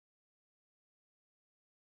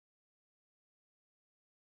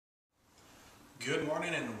Good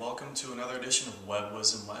morning and welcome to another edition of Web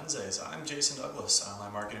Wisdom Wednesdays. I'm Jason Douglas,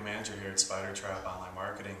 Online Marketing Manager here at Spyder Online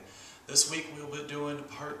Marketing. This week we'll be doing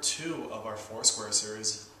part 2 of our Foursquare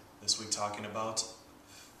series. This week talking about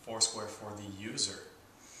Foursquare for the user.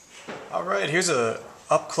 Alright, here's a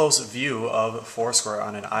up-close view of Foursquare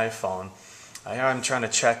on an iPhone. I'm trying to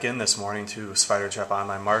check in this morning to Spyder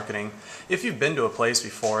Online Marketing. If you've been to a place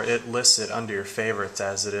before, it lists it under your favorites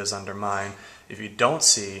as it is under mine. If you don't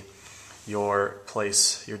see your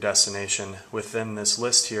place, your destination within this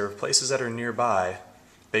list here of places that are nearby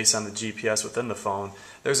based on the GPS within the phone,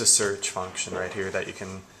 there's a search function right here that you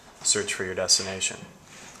can search for your destination.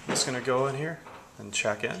 I'm just going to go in here and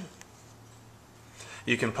check in.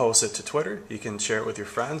 You can post it to Twitter, you can share it with your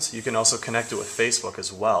friends, you can also connect it with Facebook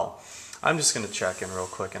as well. I'm just going to check in real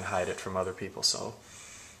quick and hide it from other people so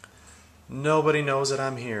nobody knows that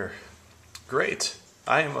I'm here. Great.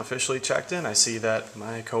 I am officially checked in. I see that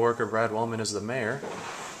my coworker Brad Wellman is the mayor.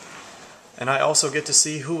 And I also get to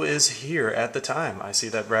see who is here at the time. I see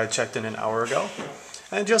that Brad checked in an hour ago.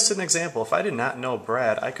 And just an example, if I did not know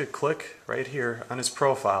Brad, I could click right here on his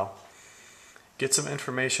profile, get some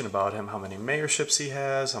information about him, how many mayorships he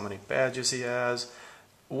has, how many badges he has,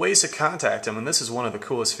 ways to contact him. And this is one of the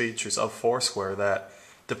coolest features of Foursquare, that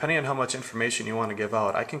depending on how much information you want to give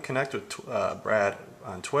out, I can connect with Brad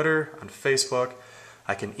on Twitter, on Facebook.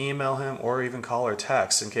 I can email him or even call or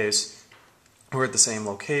text in case we're at the same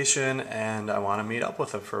location and I want to meet up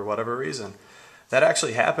with him for whatever reason. That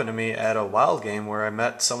actually happened to me at a wild game where I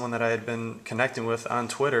met someone that I had been connecting with on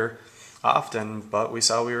Twitter often, but we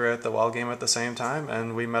saw we were at the wild game at the same time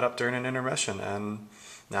and we met up during an intermission, and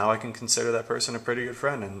now I can consider that person a pretty good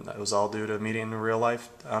friend, and it was all due to meeting in real life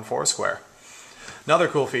on Foursquare. Another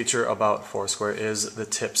cool feature about Foursquare is the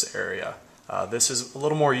tips area. This is a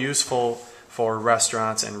little more useful for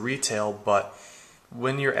restaurants and retail, but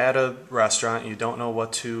when you're at a restaurant, you don't know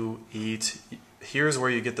what to eat, here's where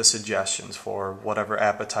you get the suggestions for whatever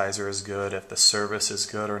appetizer is good, if the service is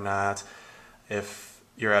good or not. If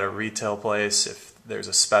you're at a retail place, if there's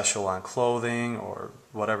a special on clothing or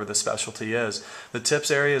whatever the specialty is. The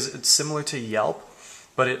tips area it's similar to Yelp,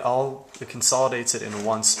 but it consolidates it in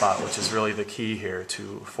one spot, which is really the key here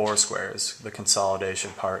to Foursquare, is the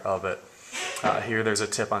consolidation part of it. Here there's a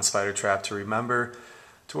tip on Spyder to remember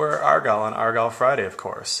to wear Argyle on Argyle Friday, of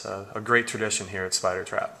course. A great tradition here at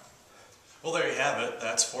Spyder. Well, there you have it.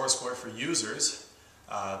 That's Foursquare for users.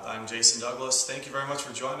 I'm Jason Douglas. Thank you very much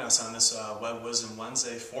for joining us on this Web Wisdom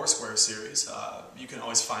Wednesday Foursquare series. You can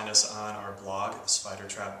always find us on our blog,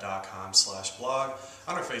 spydertrap.com/blog,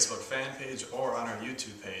 on our Facebook fan page, or on our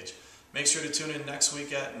YouTube page. Make sure to tune in next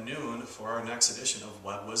week at noon for our next edition of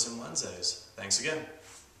Web Wisdom Wednesdays. Thanks again.